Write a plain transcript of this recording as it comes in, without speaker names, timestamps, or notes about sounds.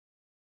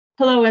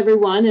Hello,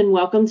 everyone, and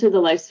welcome to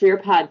the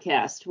LifeSphere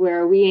podcast,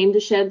 where we aim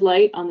to shed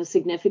light on the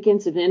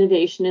significance of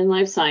innovation in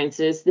life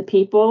sciences, the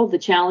people, the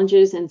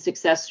challenges, and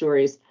success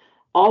stories,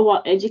 all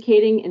while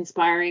educating,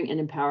 inspiring,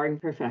 and empowering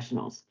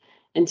professionals.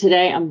 And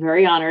today, I'm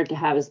very honored to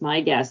have as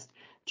my guest,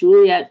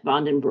 Juliette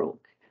Vandenbroucque.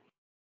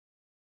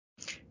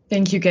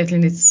 Thank you,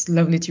 Kathleen. It's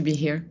lovely to be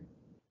here.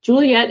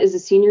 Juliette is a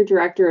Senior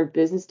Director of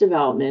Business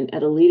Development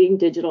at a leading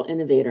digital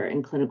innovator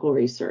in clinical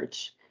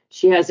research.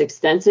 She has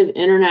extensive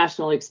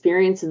international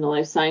experience in the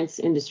life science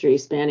industry,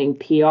 spanning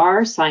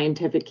PR,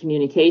 scientific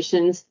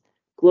communications,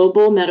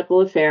 global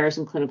medical affairs,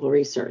 and clinical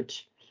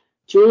research.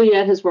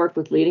 Juliette has worked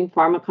with leading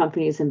pharma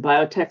companies and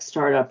biotech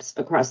startups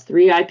across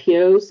 3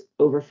 IPOs,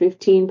 over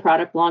 15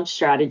 product launch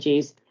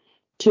strategies,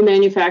 2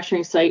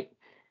 manufacturing site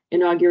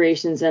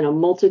inaugurations, and a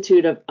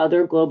multitude of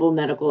other global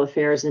medical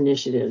affairs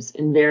initiatives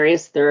in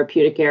various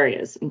therapeutic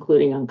areas,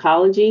 including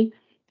oncology,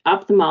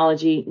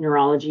 ophthalmology,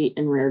 neurology,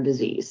 and rare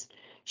disease.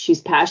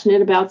 She's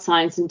passionate about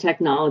science and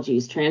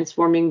technologies,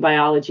 transforming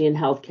biology and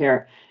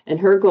healthcare, and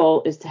her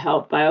goal is to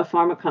help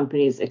biopharma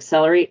companies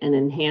accelerate and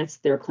enhance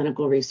their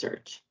clinical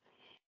research.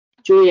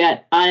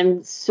 Juliette,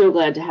 I'm so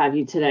glad to have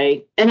you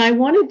today. And I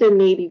wanted to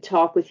maybe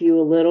talk with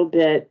you a little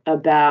bit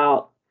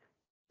about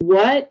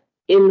what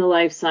in the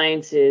life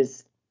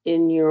sciences,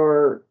 in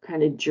your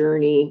kind of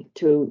journey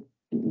to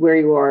where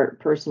you are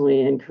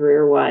personally and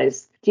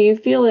career-wise, do you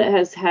feel it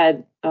has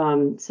had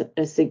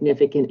a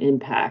significant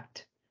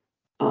impact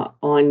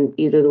on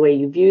either the way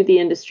you view the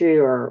industry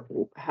or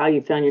how you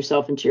found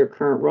yourself into your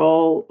current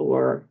role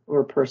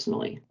or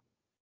personally?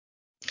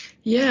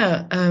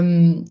 Yeah.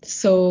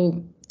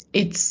 So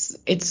it's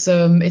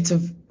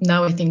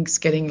now I think it's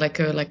getting like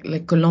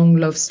a long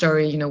love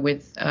story,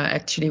 with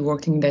actually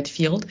working in that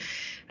field.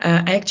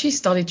 I actually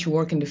started to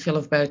work in the field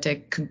of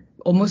biotech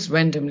almost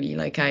randomly.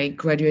 Like I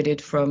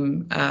graduated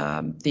from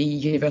the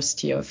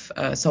University of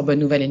Sorbonne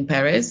Nouvelle in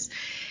Paris,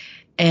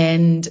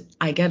 and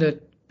I got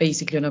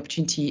basically an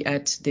opportunity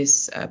at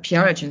this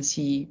PR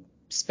agency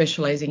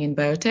specializing in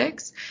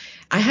biotechs.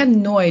 I had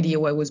no idea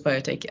what was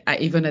biotech,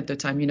 even at the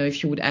time.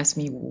 If you would ask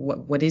me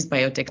what is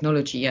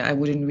biotechnology, I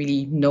wouldn't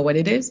really know what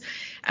it is.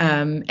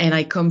 And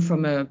I come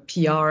from a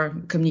PR,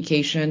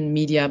 communication,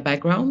 media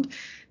background.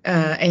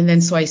 And then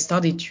so I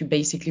started to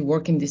basically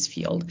work in this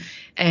field.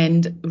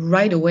 And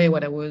right away,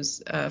 what I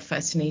was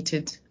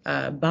fascinated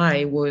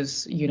by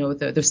was,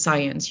 the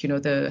science,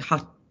 the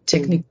hard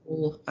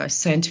technical,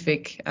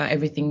 scientific,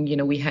 everything,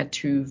 we had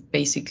to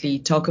basically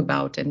talk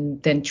about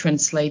and then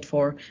translate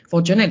for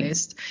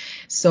journalists.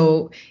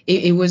 So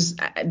it was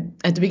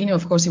at the beginning,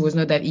 of course, it was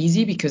not that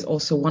easy because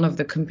also one of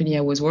the company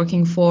I was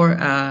working for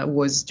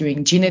was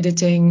doing gene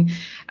editing.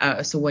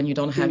 So when you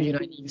don't have,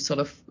 any sort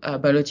of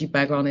biology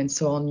background and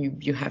so on,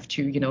 you have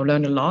to,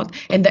 learn a lot.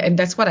 And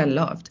that's what I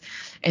loved.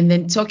 And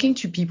then talking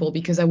to people,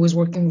 because I was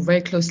working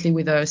very closely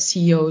with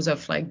CEOs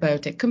of like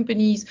biotech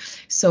companies.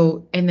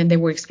 So, and then they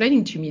were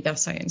explaining to me their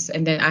science.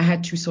 And then I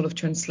had to sort of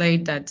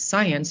translate that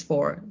science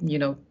for,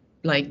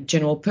 like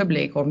general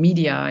public or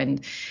media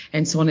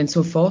and so on and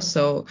so forth.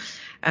 So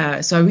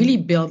I really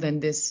built then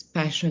this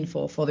passion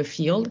for the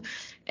field.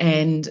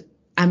 And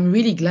I'm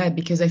really glad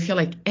because I feel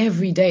like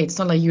every day, it's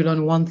not like you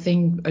learn one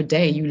thing a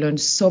day, you learn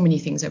so many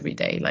things every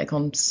day, like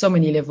on so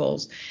many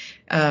levels.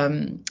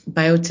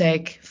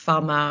 Biotech,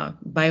 pharma,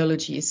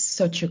 biology is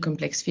such a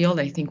complex field.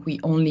 I think we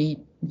only,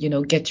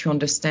 get to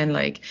understand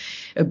like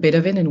a bit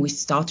of it, and we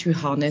start to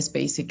harness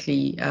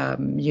basically,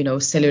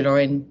 cellular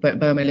and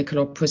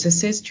biomolecular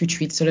processes to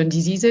treat certain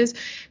diseases.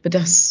 But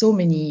there's so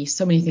many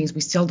things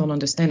we still don't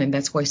understand, and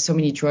that's why so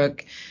many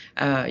drugs,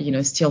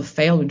 still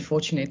fail,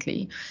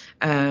 unfortunately.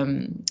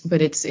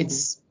 But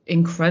it's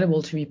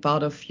incredible to be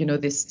part of,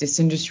 this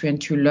industry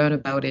and to learn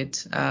about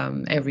it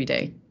every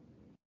day.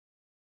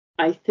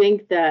 I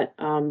think that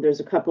there's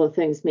a couple of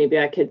things maybe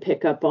I could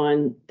pick up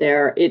on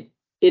there.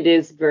 It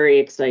is very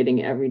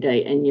exciting every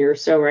day. And you're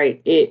so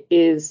right. It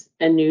is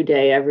a new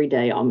day every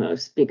day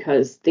almost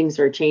because things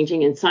are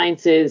changing and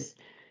science is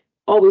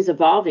always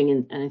evolving.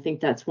 And I think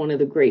that's one of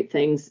the great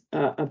things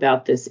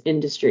about this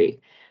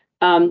industry.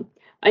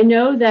 I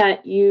know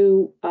that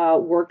you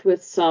worked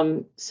with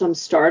some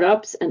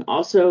startups and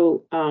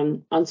also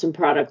on some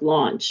product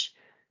launch.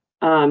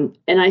 And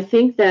I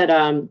think that,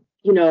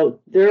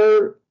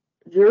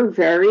 they're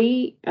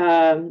very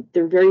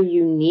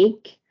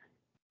unique,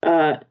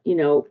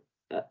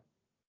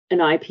 an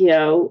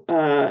IPO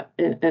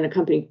and a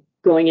company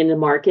going into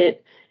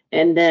market,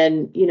 and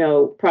then,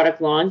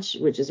 product launch,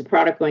 which is a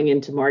product going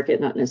into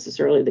market, not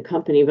necessarily the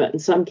company, but in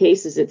some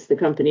cases it's the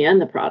company and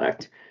the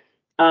product.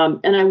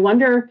 And I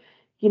wonder,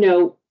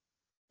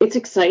 it's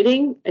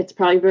exciting. It's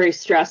probably very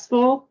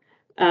stressful.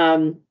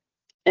 And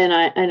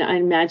I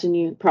imagine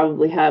you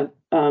probably have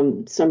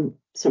some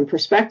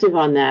perspective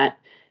on that.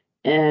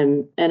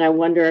 And I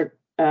wonder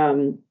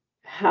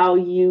how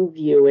you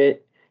view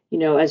it.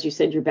 As you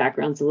said, your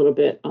background's a little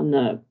bit on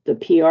the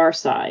PR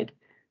side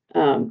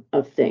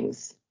of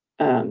things.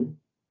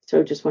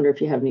 So just wonder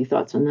if you have any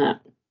thoughts on that.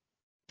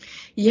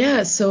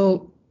 Yeah.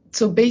 So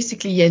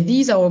basically, yeah,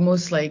 these are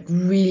almost like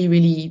really,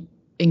 really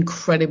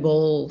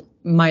incredible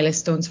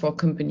milestones for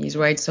companies,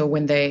 right? So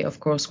when they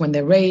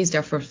raise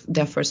their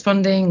first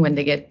funding, when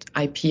they get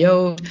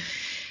IPO,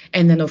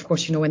 and then of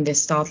course, when they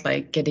start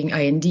like getting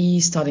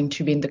IND, starting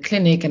to be in the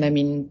clinic. And I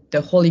mean,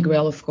 the holy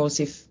grail, of course,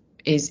 if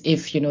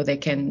they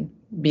can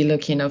be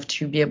lucky enough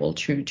to be able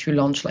to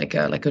launch like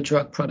a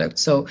drug product.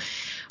 So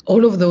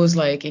all of those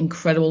like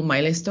incredible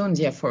milestones,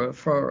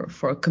 for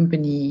a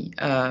company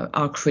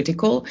are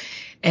critical.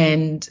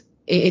 And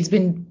it's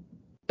been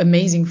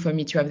amazing for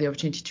me to have the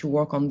opportunity to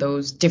work on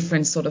those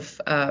different sort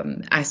of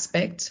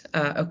aspects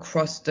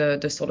across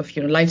the sort of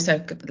life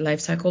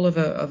cycle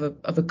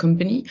of a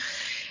company.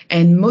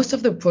 And most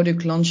of the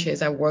product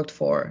launches I worked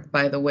for,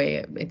 by the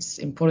way, it's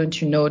important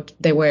to note,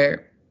 they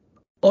were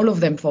all of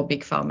them for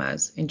big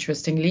pharmas,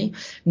 interestingly,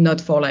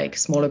 not for like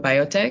smaller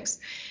biotechs.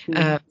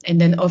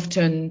 And then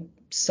often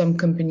some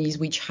companies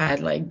which had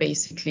like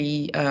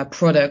basically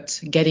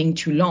product getting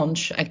to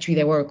launch, actually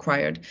they were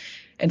acquired.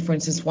 And for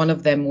instance, one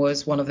of them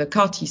was one of the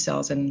CAR T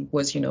cells and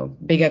was,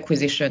 big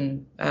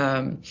acquisition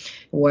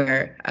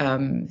where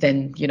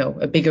then,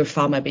 a bigger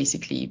pharma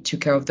basically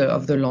took care of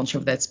the launch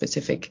of that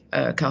specific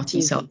CAR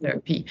T cell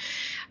therapy.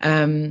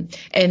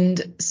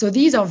 And so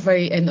these are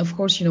and of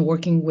course,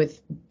 working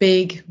with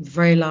big,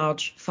 very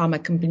large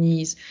pharma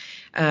companies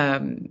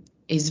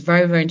is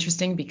very, very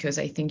interesting because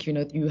I think,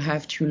 you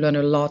have to learn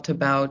a lot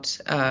about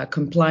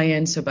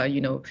compliance, about,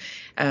 you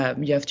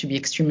have to be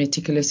extremely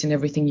meticulous in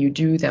everything you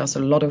do. There's a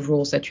lot of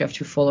rules that you have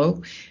to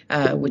follow,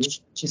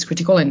 which is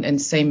critical.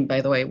 And same, by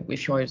the way,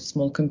 if you're a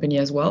small company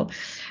as well.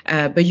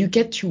 But you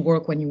get to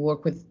work when you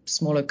work with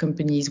smaller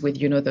companies with,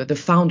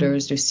 the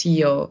founders, the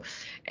CEO.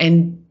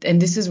 And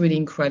this is really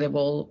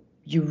incredible.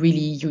 You really,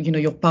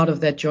 you're part of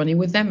that journey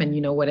with them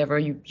and, whatever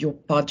you're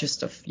part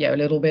just of, a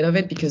little bit of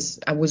it because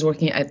I was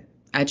working at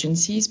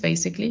agencies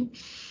basically.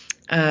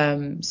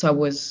 So I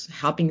was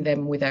helping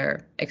them with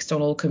their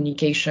external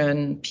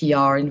communication,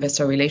 PR,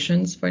 investor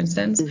relations, for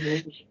instance.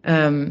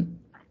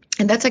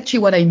 And that's actually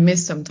what I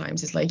miss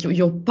sometimes. It's like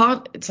you're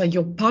part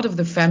of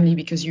the family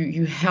because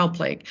you help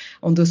like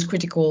on those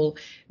critical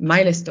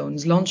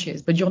milestones,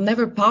 launches, but you're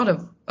never part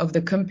of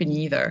the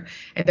company either.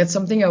 And that's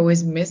something I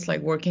always miss,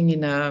 like working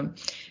in a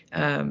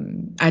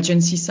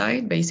agency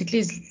side basically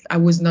is I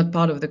was not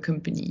part of the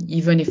company,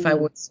 even if I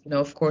was,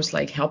 of course,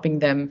 like helping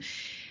them,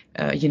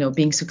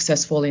 being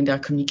successful in their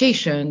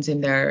communications,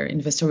 in their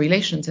investor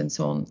relations and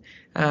so on.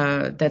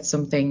 That's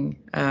something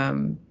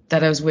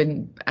that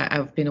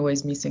I've been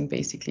always missing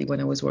basically when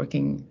I was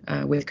working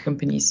with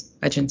companies,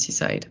 agency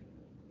side.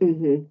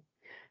 And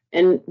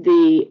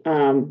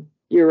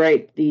you're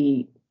right,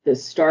 the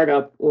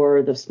startup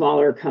or the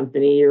smaller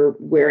company, you're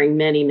wearing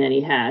many,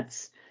 many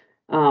hats.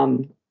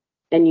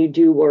 And you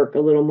do work a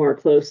little more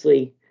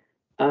closely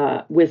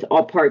with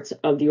all parts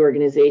of the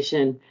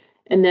organization.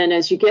 And then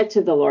as you get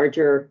to the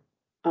larger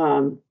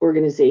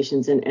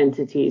organizations and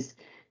entities,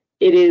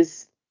 it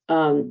is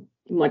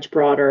much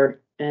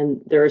broader.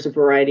 And there's a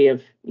variety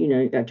of,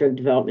 you've got drug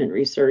development,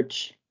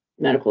 research,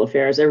 medical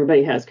affairs.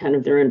 Everybody has kind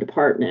of their own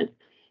department.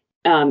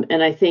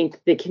 And I think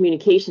the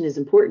communication is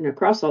important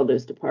across all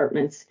those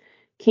departments,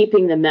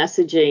 keeping the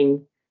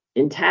messaging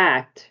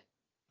intact,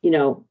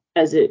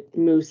 as it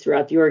moves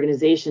throughout the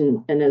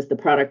organization and as the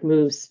product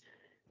moves,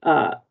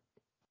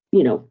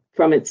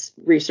 from its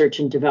research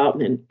and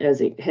development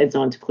as it heads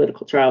on to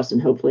clinical trials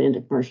and hopefully into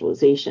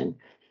commercialization.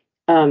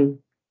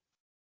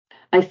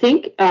 I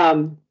think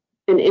an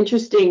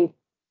interesting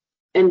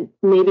and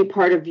maybe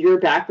part of your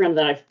background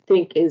that I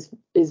think is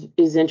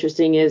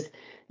interesting is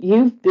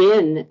you've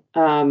been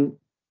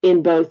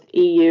in both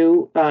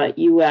EU,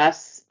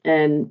 US,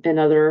 and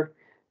other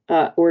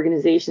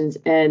organizations,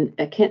 and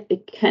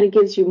it kind of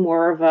gives you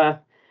more of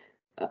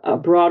a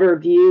broader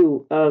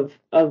view of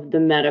the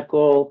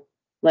medical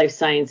life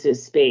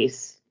sciences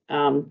space.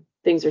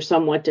 Things are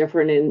somewhat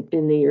different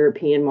in the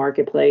European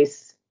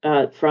marketplace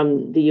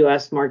from the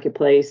US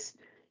marketplace.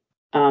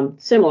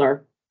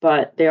 Similar,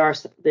 but they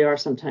are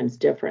sometimes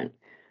different.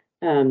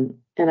 And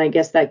I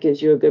guess that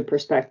gives you a good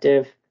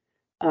perspective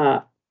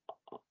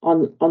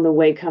on the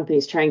way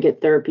companies try and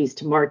get therapies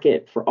to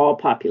market for all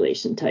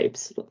population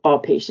types, all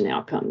patient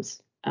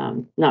outcomes,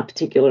 not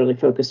particularly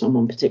focused on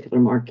one particular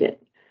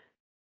market.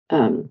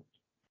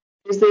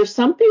 Is there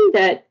something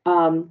that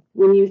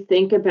when you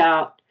think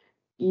about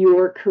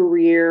your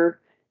career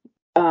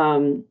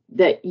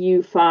that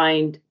you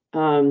find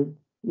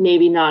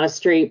maybe not a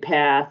straight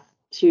path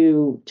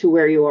to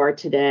where you are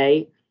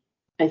today?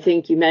 I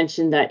think you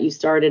mentioned that you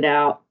started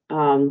out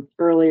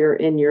earlier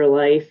in your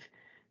life,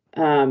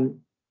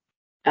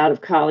 out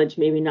of college,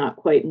 maybe not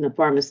quite in the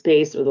pharma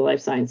space or the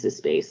life sciences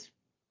space.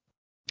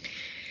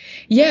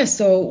 Yeah,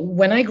 so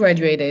when I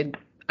graduated,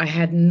 I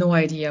had no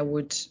idea I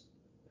would,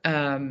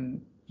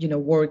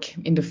 work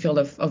in the field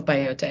of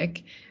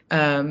biotech,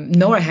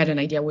 nor I had an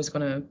idea I was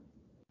going to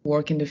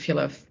work in the field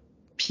of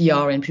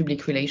PR and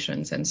public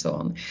relations and so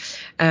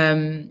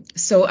on.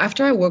 So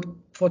after I worked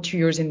for 2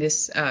 years in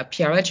this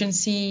PR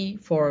agency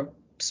for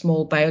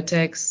small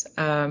biotechs,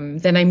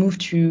 then I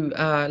moved to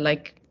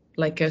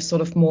like a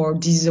sort of more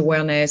disease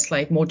awareness,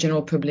 like more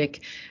general public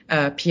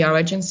PR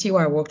agency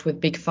where I worked with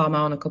big pharma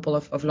on a couple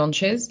of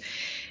launches.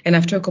 And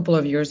after a couple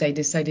of years, I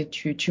decided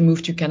to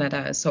move to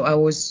Canada. So I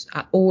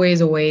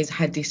always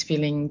had this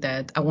feeling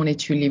that I wanted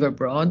to live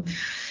abroad,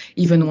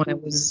 even when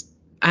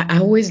I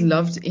always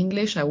loved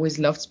English. I always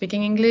loved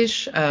speaking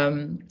English.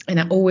 And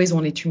I always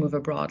wanted to move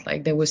abroad.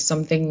 Like there was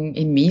something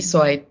in me.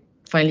 So I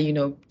finally,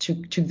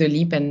 took the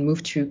leap and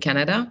moved to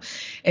Canada.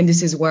 And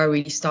this is where I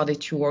really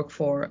started to work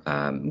for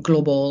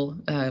global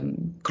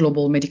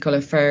medical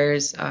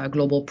affairs,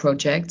 global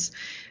projects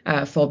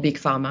for big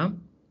pharma.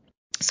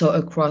 So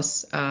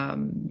across,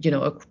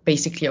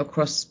 basically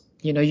across,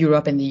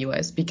 Europe and the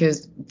US,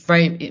 because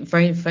very,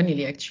 very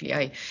funnily, actually,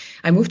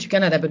 I moved to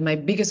Canada, but my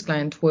biggest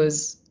client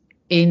was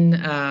in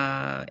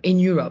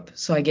Europe.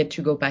 So I get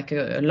to go back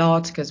a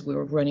lot because we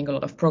were running a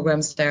lot of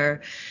programs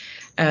there.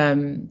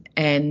 And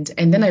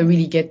then I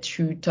really get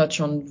to touch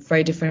on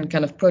very different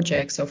kind of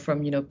projects. So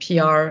from,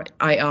 PR,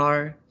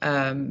 IR,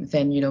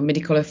 then,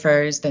 medical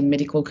affairs, then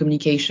medical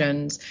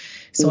communications,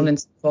 so on and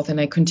so forth. And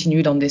I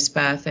continued on this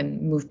path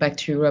and moved back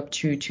to Europe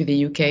to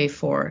the UK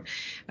for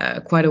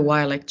quite a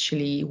while,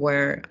 actually,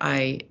 where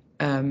I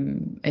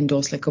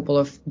endorsed a couple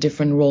of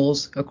different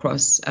roles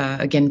across,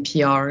 again,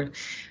 PR,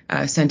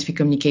 scientific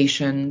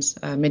communications,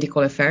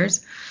 medical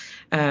affairs.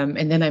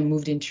 And then I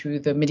moved into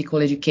the medical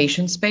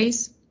education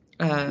space.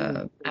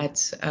 At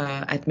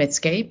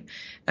Medscape,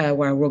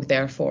 where I worked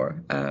there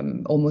for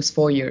almost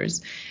 4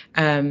 years.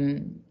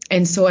 And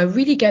so I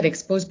really get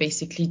exposed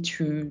basically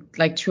to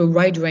a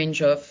wide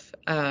range of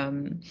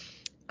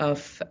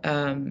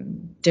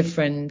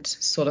different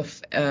sort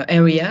of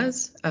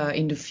areas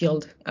in the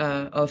field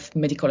of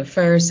medical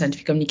affairs,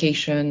 scientific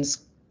communications,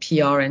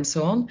 PR, and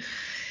so on.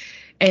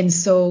 And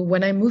so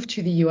when I moved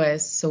to the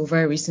US, so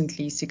very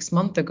recently, 6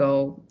 months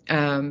ago,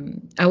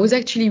 I was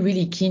actually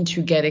really keen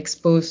to get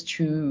exposed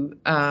to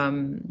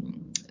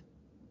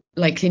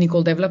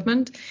clinical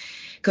development,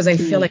 because I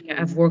feel like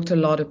I've worked a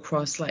lot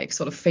across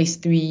sort of phase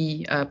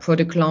 3,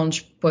 product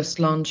launch,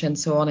 post-launch, and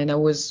so on. And I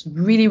was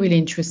really, really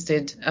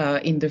interested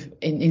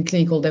in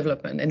clinical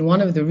development. And one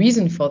of the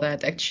reasons for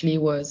that actually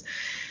was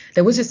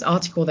there was this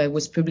article that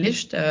was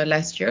published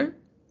last year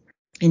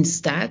in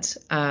Stat,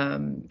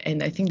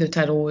 and I think the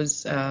title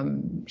was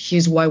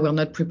 "Here's Why We're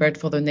Not Prepared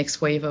for the Next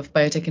Wave of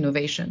Biotech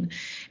Innovation."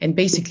 And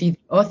basically, the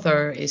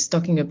author is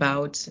talking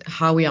about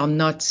how we are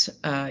not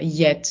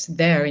yet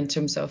there in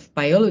terms of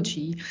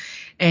biology.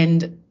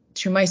 And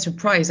to my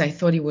surprise, I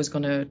thought he was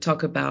going to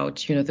talk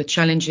about, the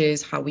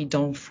challenges, how we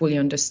don't fully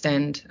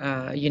understand,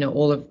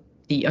 all of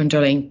the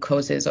underlying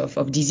causes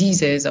of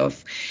diseases,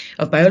 of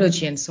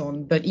biology, and so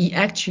on. But he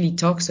actually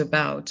talks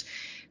about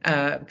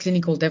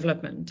clinical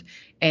development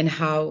and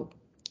how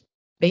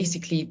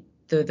basically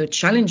the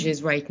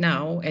challenges right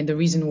now and the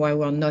reason why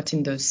we're not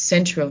in the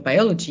center of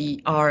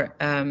biology are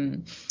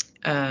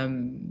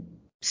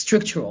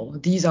structural.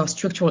 These are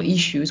structural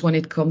issues when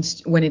it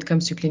comes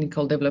to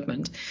clinical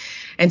development.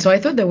 And so I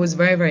thought that was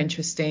very, very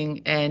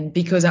interesting. And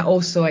because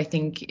I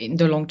think in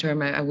the long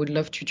term, I would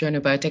love to join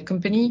a biotech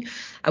company,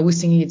 I was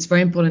thinking it's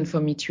very important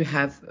for me to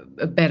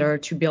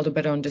build a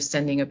better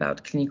understanding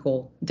about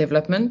clinical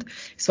development.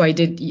 So I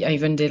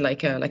even did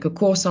like a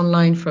course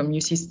online from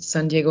UC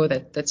San Diego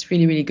that's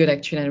really, really good,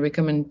 actually. And I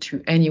recommend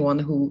to anyone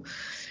who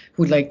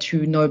would like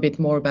to know a bit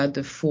more about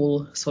the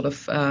full sort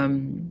of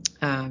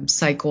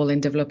cycle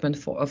and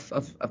development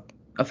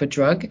of a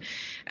drug.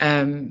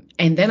 And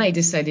then I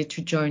decided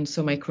to join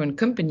my current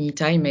company,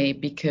 Time,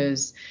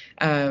 because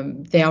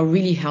they are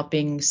really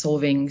helping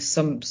solving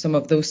some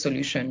of those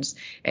solutions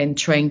and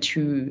trying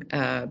to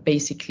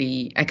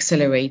basically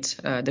accelerate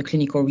the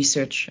clinical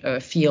research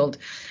field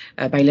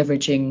by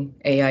leveraging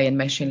AI and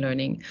machine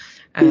learning.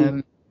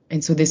 And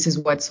so this is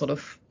what sort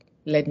of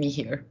led me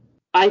here.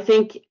 I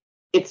think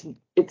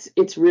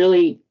it's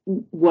really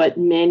what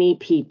many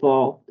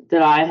people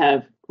that I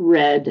have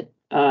read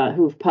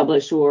who've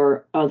published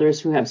or others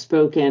who have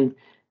spoken,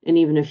 and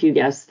even a few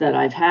guests that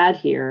I've had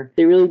here,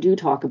 they really do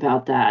talk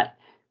about that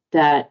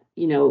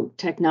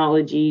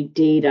technology,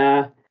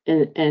 data,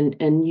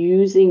 and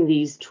using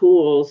these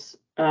tools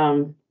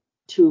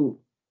to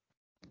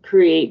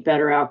create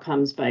better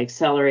outcomes by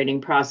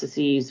accelerating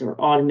processes or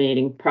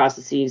automating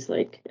processes,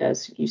 like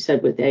as you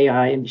said with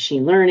AI and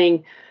machine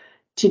learning,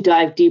 to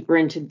dive deeper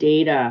into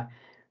data,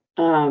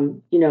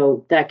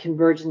 that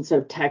convergence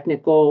of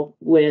technical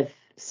with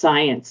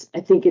science. I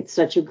think it's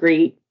such a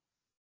great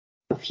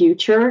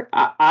future.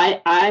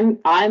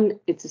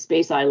 It's a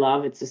space I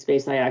love. It's a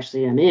space I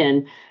actually am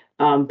in.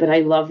 But I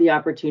love the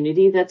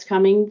opportunity that's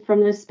coming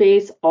from this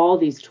space, all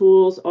these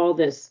tools, all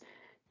this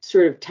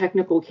sort of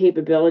technical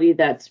capability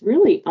that's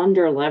really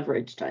under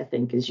leveraged, I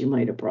think, as you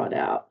might have brought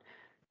out.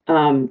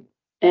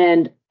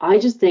 And I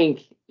just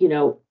think,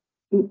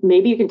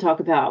 maybe you can talk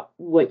about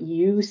what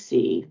you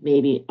see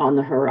maybe on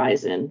the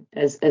horizon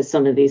as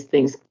some of these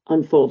things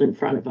unfold in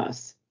front of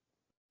us,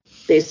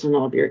 based on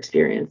all of your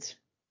experience.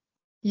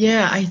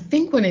 Yeah, I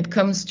think when it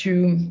comes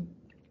to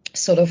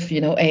sort of,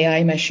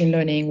 AI, machine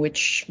learning,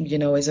 which,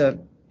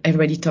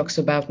 everybody talks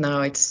about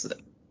now, it's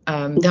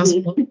There's a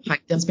lot of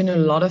hype. There's been a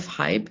lot of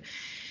hype.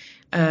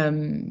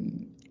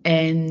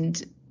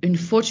 And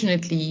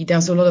unfortunately,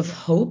 there's a lot of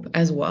hope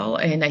as well.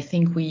 And I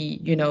think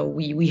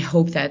we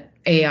hope that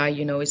AI,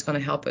 is going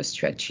to help us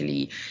to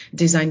actually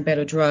design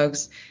better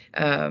drugs,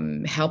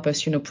 help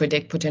us,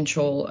 predict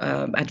potential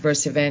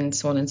adverse events,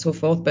 so on and so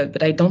forth.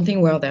 But I don't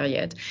think we're there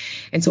yet.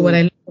 And so what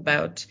I love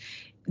about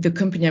the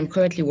company I'm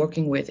currently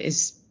working with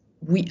is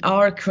we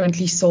are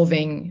currently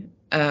solving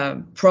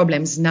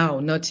problems now,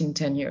 not in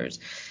 10 years.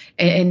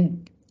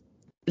 And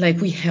like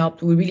we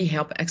really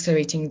help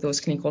accelerating those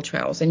clinical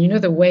trials. And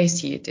the way I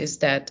see it is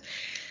that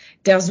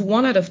there's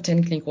 1 out of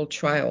 10 clinical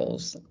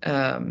trials,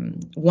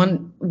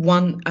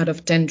 one out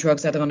of 10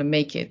 drugs that are going to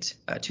make it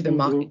to the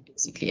market,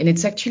 basically. And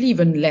it's actually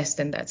even less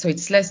than that. So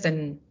it's less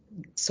than,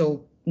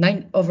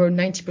 over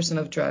 90%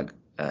 of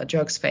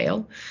drugs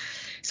fail.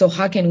 So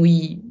how can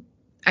we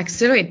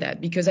accelerate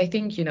that? Because I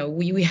think,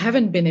 we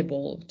haven't been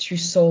able to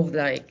solve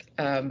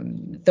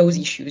those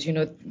issues.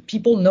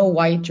 People know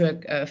why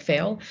drug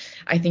fail.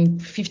 I think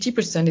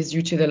 50% is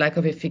due to the lack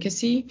of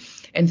efficacy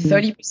and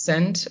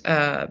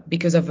 30%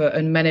 because of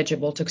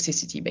unmanageable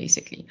toxicity,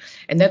 basically.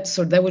 And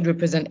that would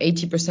represent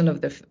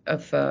 80%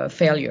 of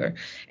failure.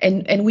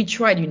 And we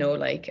tried,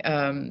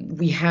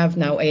 we have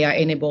now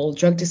AI-enabled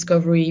drug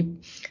discovery,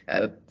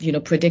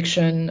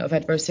 prediction of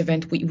adverse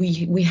event.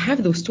 We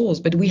have those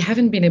tools, but we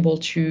haven't been able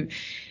to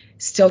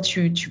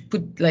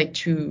put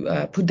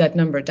that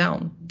number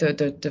down.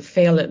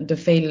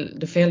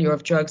 The failure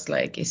of drugs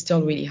is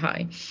still really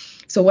high.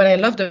 So what I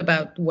loved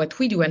about what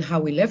we do and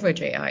how we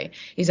leverage AI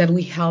is that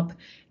we help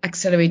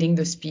accelerating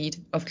the speed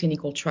of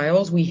clinical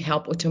trials. We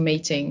help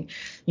automating,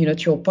 to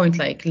your point,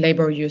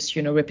 laborious,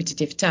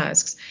 repetitive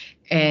tasks,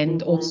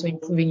 and also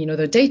improving,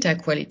 the data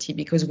quality,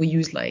 because we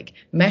use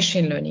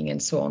machine learning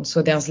and so on.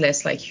 So there's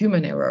less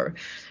human error.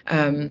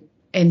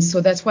 And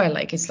so that's why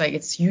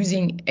it's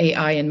using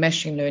AI and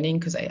machine learning,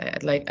 because I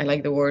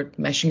like the word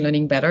machine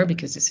learning better,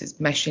 because this is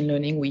machine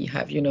learning. We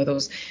have,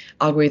 those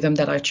algorithms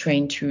that are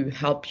trained to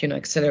help,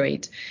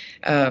 accelerate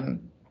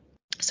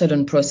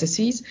certain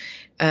processes.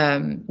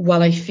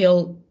 While I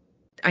hear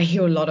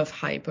a lot of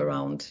hype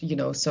around,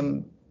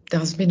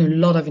 there's been a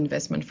lot of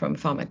investment from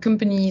pharma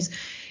companies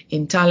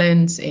in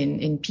talents,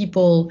 in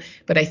people,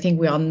 but I think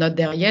we are not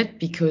there yet,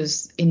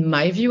 because in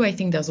my view, I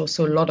think there's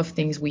also a lot of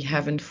things we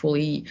haven't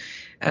fully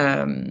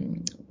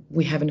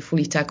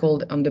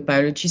tackled on the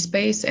biology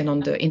space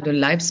and in the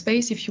lab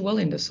space, if you will,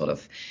 in the sort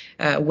of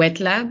wet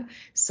lab.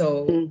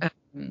 So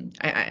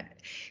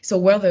so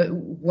where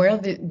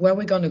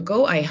we're going to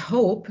go, I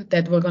hope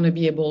that we're going to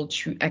be able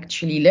to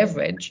actually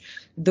leverage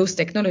those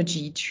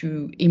technology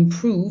to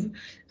improve,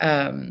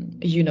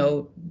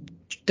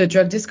 the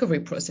drug discovery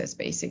process,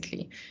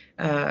 basically,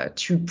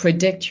 to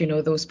predict,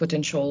 those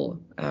potential,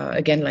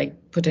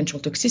 potential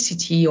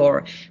toxicity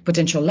or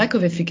potential lack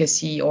of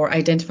efficacy, or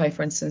identify,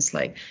 for instance,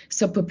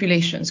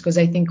 subpopulations. Because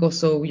I think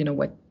also,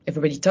 what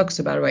everybody talks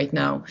about right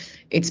now,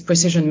 it's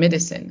precision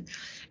medicine.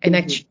 And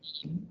actually,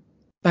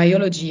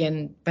 biology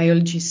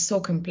is so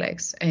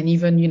complex. And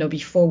even,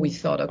 before we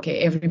thought, okay,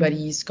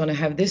 everybody's going to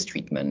have this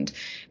treatment.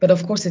 But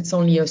of course, it's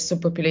only a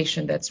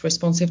subpopulation that's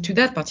responsive to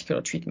that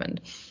particular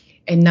treatment.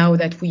 And now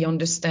that we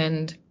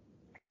understand,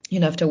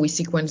 after we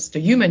sequenced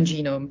the human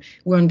genome,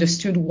 we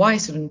understood why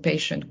certain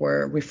patients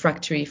were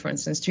refractory, for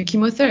instance, to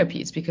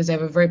chemotherapies, because they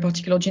have a very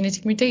particular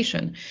genetic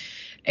mutation,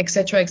 et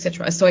cetera, et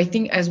cetera. So I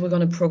think as we're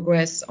going to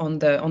progress on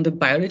the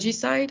biology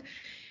side,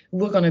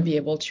 we're going to be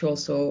able to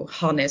also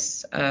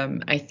harness,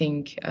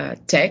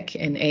 tech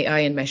and AI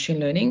and machine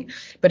learning.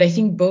 But I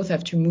think both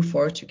have to move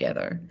forward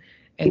together.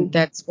 And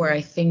that's where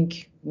I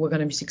think we're going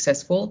to be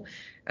successful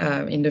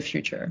in the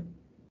future.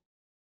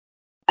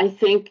 I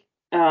think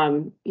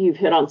you've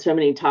hit on so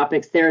many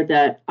topics there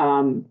that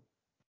I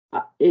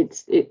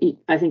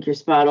think you're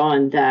spot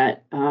on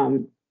that,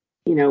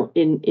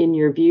 in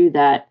your view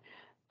that,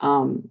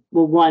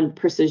 one,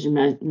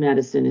 precision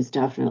medicine is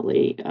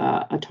definitely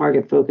a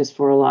target focus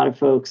for a lot of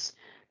folks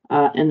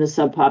in the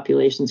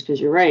subpopulations, because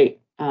you're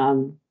right.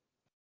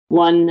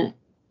 One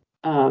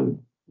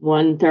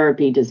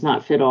therapy does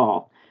not fit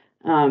all.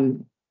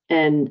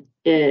 And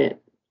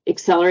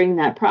accelerating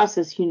that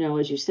process,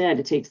 as you said,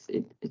 it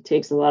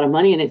takes a lot of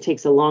money, and it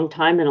takes a long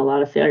time and a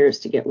lot of failures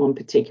to get one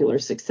particular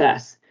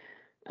success.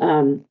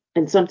 And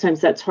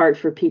sometimes that's hard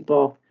for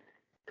people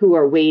who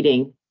are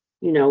waiting.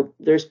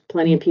 There's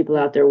plenty of people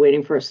out there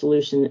waiting for a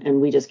solution,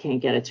 and we just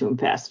can't get it to them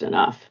fast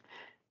enough.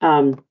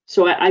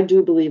 So I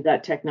do believe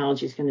that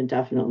technology is going to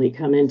definitely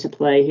come into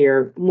play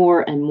here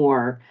more and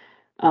more.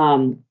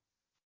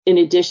 In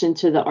addition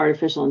to the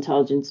artificial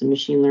intelligence and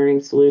machine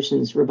learning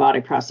solutions,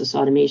 robotic process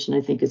automation,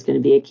 I think, is going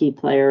to be a key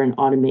player in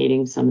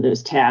automating some of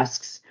those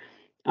tasks.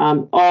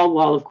 All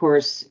while, of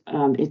course,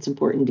 it's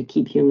important to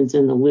keep humans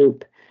in the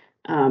loop,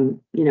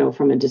 from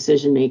a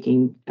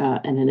decision-making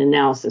and an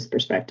analysis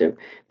perspective.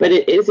 But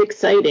it is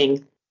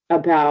exciting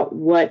about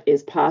what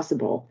is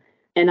possible.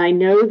 And I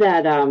know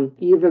that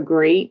you have a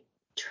great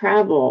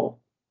travel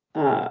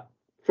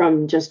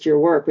from just your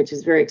work, which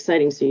is very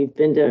exciting. So you've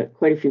been to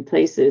quite a few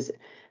places.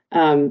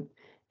 And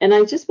And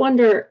I just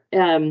wonder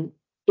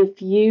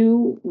if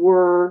you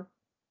were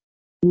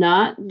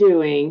not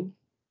doing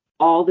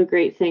all the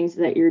great things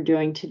that you're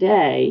doing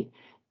today,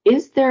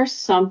 is there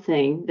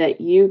something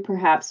that you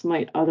perhaps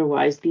might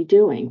otherwise be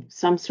doing?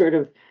 Some sort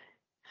of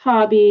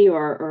hobby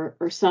or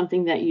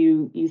something that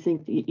you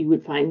think that you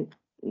would find,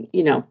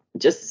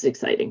 just as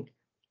exciting?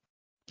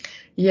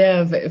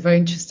 Yeah, very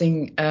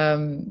interesting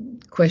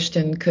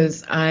question,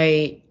 because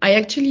I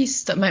actually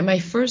my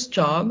first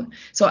job.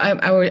 So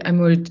I'm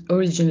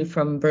originally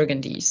from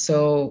Burgundy.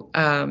 So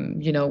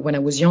when I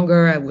was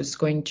younger, I was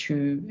going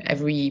to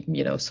every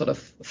sort of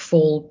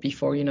fall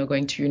before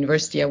going to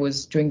university. I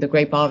was doing the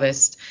grape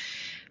harvest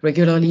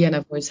regularly, and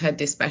I've always had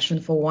this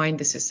passion for wine.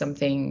 This is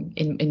something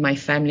in my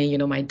family.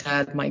 My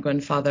dad, my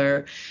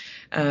grandfather.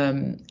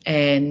 And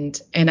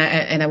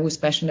I was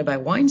passionate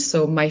about wine.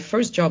 So my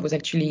first job was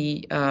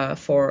actually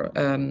for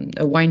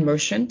a wine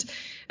merchant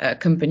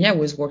company. I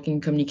was working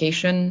in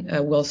communication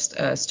whilst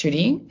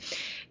studying,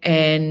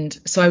 and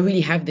so I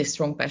really have this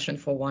strong passion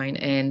for wine.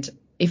 And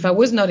if I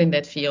was not in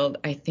that field,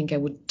 I think I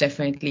would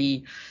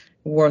definitely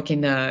work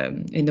in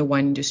the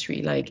wine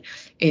industry. Like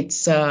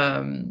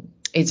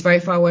it's very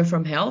far away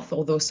from health,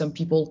 although some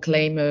people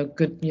claim a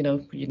good,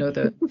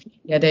 the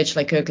adage,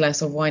 like a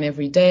glass of wine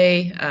every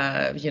day.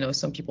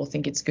 Some people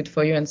think it's good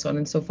for you, and so on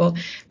and so forth.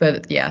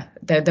 But yeah,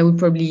 that would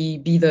probably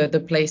be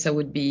the place I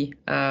would be.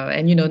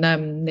 And now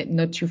I'm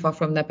not too far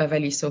from Napa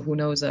Valley, so who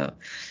knows in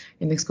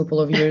the next couple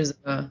of years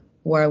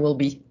where I will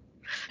be.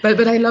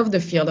 But I love the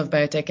field of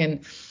biotech,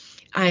 and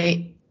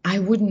I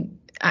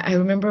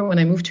remember when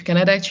I moved to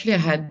Canada, actually I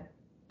had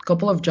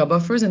couple of job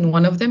offers, and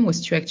one of them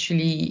was to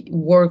actually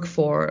work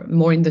for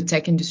more in the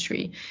tech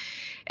industry,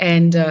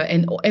 and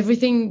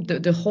everything,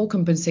 the whole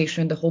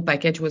compensation, the whole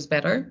package was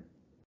better.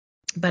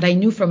 But I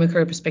knew from a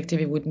career perspective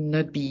it would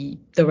not be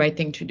the right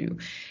thing to do.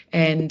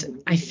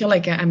 And I feel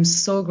like I'm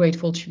so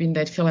grateful to be in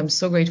that field. I'm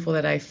so grateful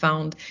that I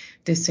found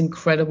this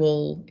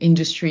incredible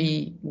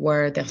industry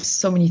where there's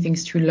so many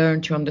things to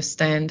learn, to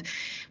understand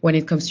when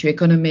it comes to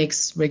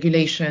economics,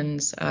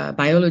 regulations,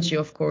 biology,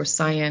 of course,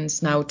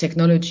 science, now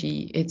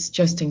technology. It's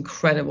just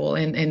incredible.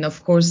 And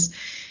of course,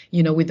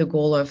 with the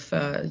goal of,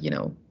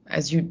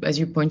 as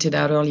you pointed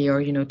out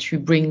earlier, to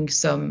bring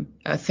some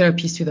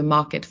therapies to the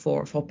market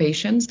for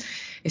patients,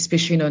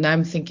 especially, now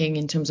I'm thinking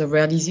in terms of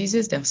rare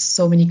diseases. There are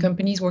so many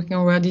companies working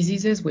on rare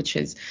diseases, which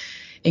is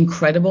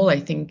incredible.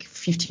 I think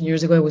 15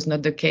 years ago it was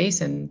not the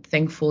case, and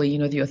thankfully,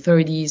 the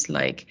authorities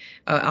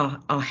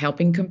are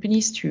helping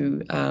companies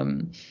to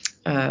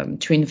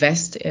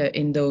invest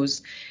in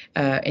those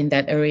in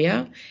that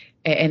area,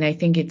 and I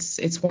think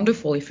it's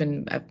wonderful,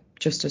 even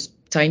just a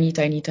tiny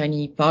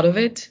part of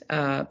it.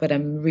 But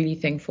I'm really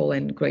thankful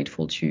and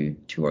grateful to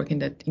work in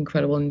that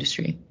incredible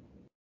industry.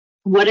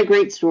 What a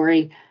great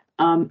story.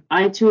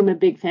 I too am a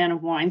big fan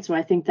of wine, so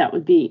I think that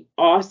would be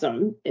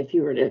awesome if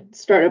you were to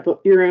start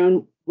up your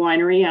own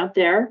winery out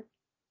there.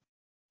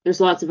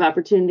 There's lots of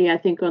opportunity, I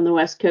think, on the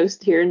West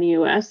Coast here in the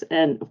U.S.,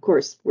 and of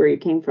course, where you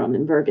came from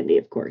in Burgundy,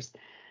 of course.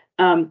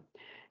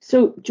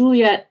 So,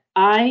 Juliette,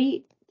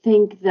 I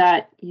think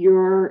that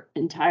your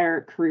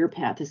entire career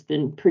path has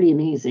been pretty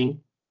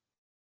amazing.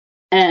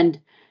 And,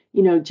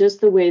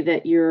 just the way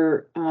that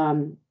you're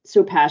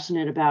so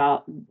passionate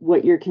about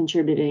what you're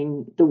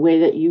contributing, the way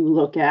that you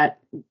look at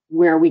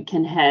where we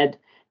can head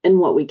and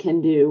what we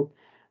can do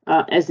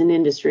as an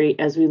industry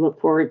as we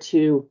look forward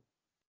to,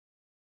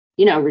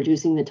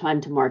 reducing the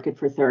time to market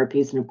for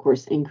therapies and, of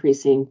course,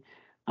 increasing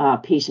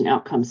patient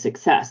outcome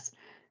success.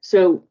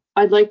 So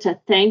I'd like to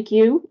thank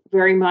you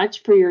very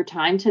much for your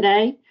time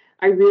today.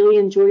 I really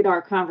enjoyed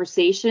our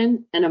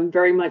conversation, and I'm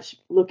very much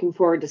looking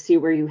forward to see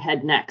where you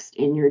head next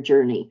in your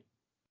journey.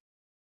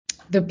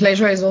 The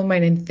pleasure is all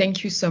mine, and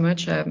thank you so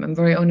much. I'm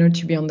very honored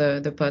to be on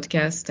the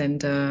podcast,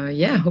 and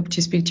hope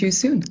to speak to you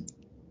soon.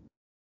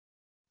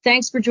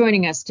 Thanks for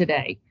joining us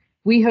today.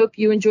 We hope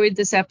you enjoyed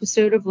this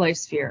episode of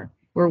LifeSphere,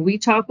 where we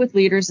talk with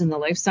leaders in the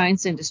life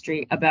science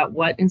industry about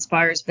what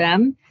inspires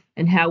them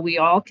and how we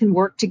all can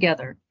work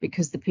together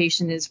because the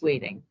patient is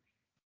waiting.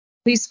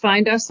 Please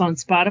find us on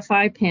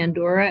Spotify,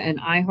 Pandora, and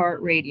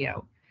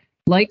iHeartRadio.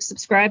 Like,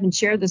 subscribe, and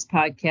share this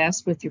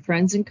podcast with your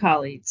friends and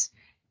colleagues.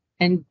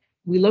 And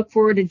we look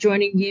forward to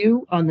joining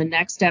you on the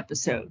next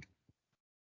episode.